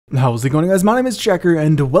How's it going, guys? My name is Checker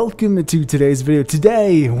and welcome to today's video.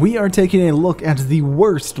 Today we are taking a look at the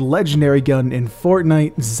worst legendary gun in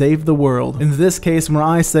Fortnite, Save the World. In this case, when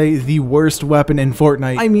I say the worst weapon in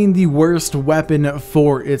Fortnite, I mean the worst weapon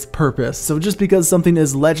for its purpose. So just because something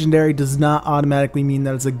is legendary does not automatically mean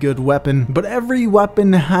that it's a good weapon, but every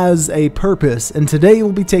weapon has a purpose, and today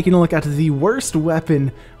we'll be taking a look at the worst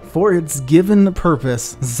weapon for its given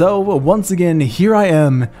purpose. So once again, here I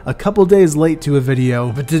am, a couple days late to a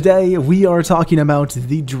video, but today we are talking about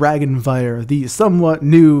the Dragonfire, the somewhat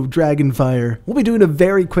new Dragonfire. We'll be doing a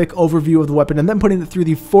very quick overview of the weapon and then putting it through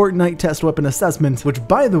the Fortnite test weapon assessment, which,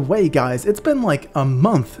 by the way, guys, it's been like a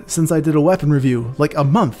month since I did a weapon review. Like a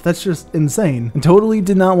month. That's just insane. And totally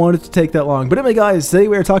did not want it to take that long. But anyway, guys, today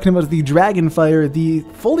we are talking about the Dragonfire, the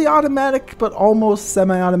fully automatic but almost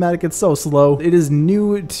semi-automatic. It's so slow. It is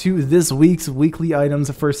new to this week's weekly items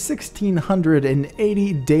for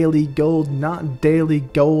 1,680 daily gold, not daily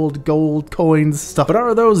gold coins stuff. But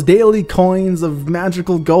are those daily coins of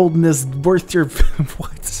magical goldness worth your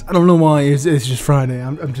what? I don't know why. It's just Friday.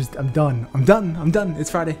 I'm done. It's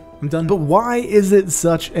Friday. I'm done. But why is it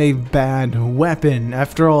such a bad weapon?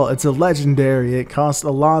 After all, it's a legendary. It costs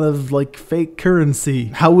a lot of like fake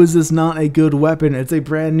currency. How is this not a good weapon? It's a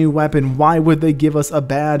brand new weapon. Why would they give us a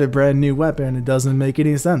brand new weapon? It doesn't make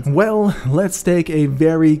any sense. Well, let's take a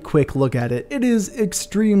very quick look at it. It is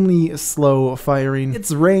extremely slow firing.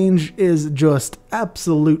 Its range is just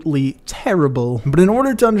absolutely terrible. But in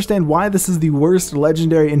order to understand why this is the worst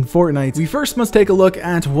legendary in Fortnite, we first must take a look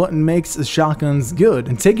at what makes shotguns good.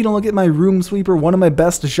 And taking a look at my Room Sweeper, one of my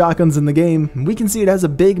best shotguns in the game, we can see it has a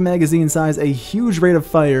big magazine size, a huge rate of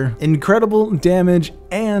fire, incredible damage,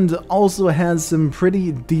 and also has some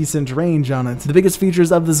pretty decent range on it. The biggest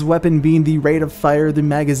features of this weapon being the rate of fire, the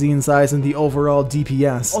magazine size, and the overall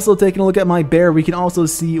DPS. Also, taking a look at my bear, we can also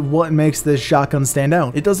see what makes this shotgun stand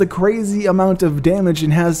out. It does a crazy amount of damage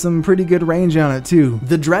and has some pretty good range on it too.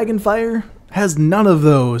 The Dragonfire has none of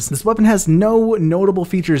those. This weapon has no notable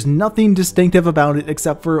features, nothing distinctive about it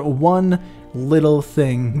except for one little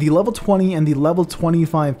thing: the level 20 and the level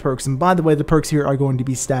 25 perks. And by the way, the perks here are going to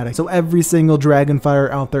be static, so every single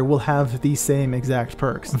Dragonfire out there will have the same exact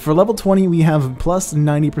perks. For level 20, we have plus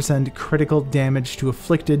 90% critical damage to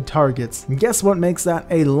afflicted targets. And guess what makes that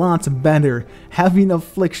a lot better? Having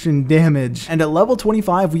affliction damage. And at level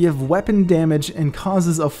 25, we have weapon damage and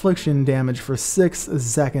causes affliction damage for 6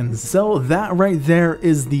 seconds. So that right there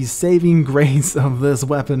is the saving grace of this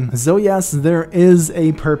weapon. So yes, there is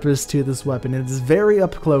a purpose to this weapon. It is very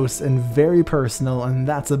up close and very personal, and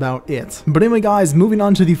that's about it. But anyway, guys, moving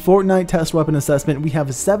on to the Fortnite test weapon assessment, we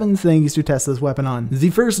have 7 things to test this weapon on. The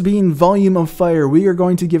first being volume of fire. We are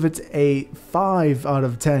going to give it a 5 out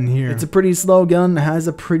of 10 here. It's a pretty slow gun, has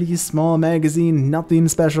a pretty small magazine, nothing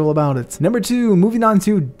special about it. Number 2, moving on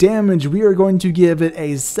to damage, we are going to give it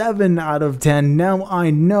a 7 out of 10. Now, I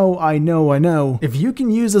know, if you can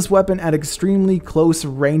use this weapon at extremely close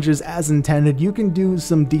ranges as intended, you can do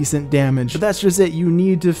some decent damage. But that's just it. You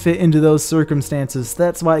need to fit into those circumstances.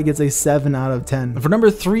 That's why it gets a 7 out of 10. For number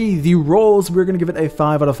 3, the rolls, we're going to give it a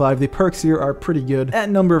 5 out of 5. The perks here are pretty good. At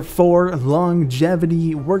number 4,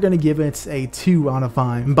 longevity, we're going to give it a 2 out of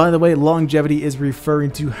 5. And by the way, longevity is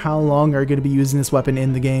referring to how long are you going to be using this weapon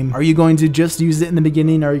in the game. Are you going to just use it in the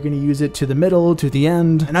beginning? Are you going to use it to the middle, to the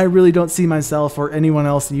end? And I really don't see myself or anyone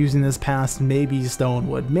else using this past maybe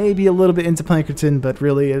Stonewood. Maybe a little bit into Plankerton, but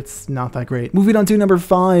really it's not that great. Moving on to number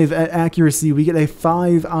 5, at accuracy, we get a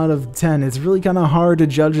 5 out of 10. It's really kind of hard to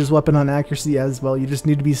judge this weapon on accuracy as well. You just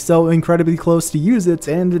need to be so incredibly close to use it,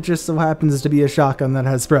 and it just so happens to be a shotgun that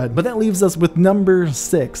has spread. But that leaves us with number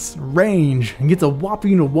 6, range, and gets a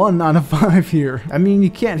whopping 1 out of 5 here. I mean, you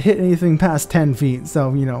can't hit anything past 10 feet,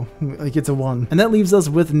 so, you know, it gets a 1. And that leaves us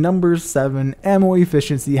with number 7, ammo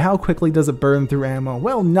efficiency. How quickly does it burn through ammo?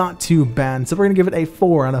 Well, not too bad, so we're gonna give it a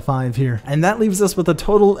 4 out of 5 here. And that leaves us with a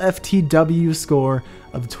total FTW score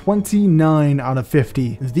of 29 out of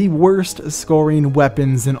 50. The worst scoring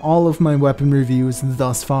weapons in all of my weapon reviews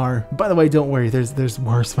thus far. By the way, don't worry, there's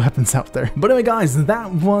worse weapons out there. But anyway, guys,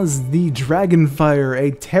 that was the Dragonfire,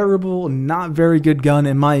 a terrible, not very good gun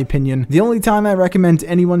in my opinion. The only time I recommend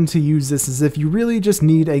anyone to use this is if you really just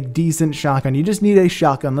need a decent shotgun. You just need a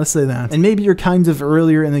shotgun, let's say that. And maybe you're kind of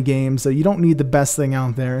earlier in the game, so you don't need the best thing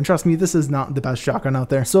out there. And trust me, this is not the best shotgun out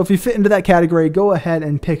there. So if you fit into that category, go ahead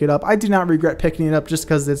and pick it up. I do not regret picking it up just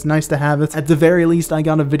because it's nice to have it. At the very least, I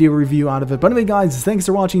got a video review out of it. But anyway, guys, thanks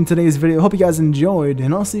for watching today's video. Hope you guys enjoyed,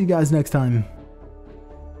 and I'll see you guys next time.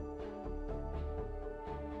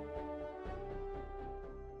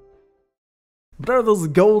 But are those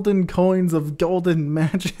golden coins of golden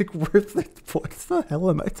magic worth it? What the hell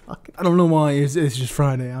am I talking? I don't know why. It's just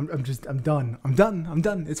Friday. I'm done. I'm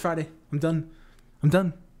done. It's Friday. I'm done.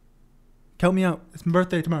 Count me out. It's my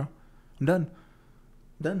birthday tomorrow. I'm done.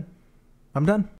 I'm done.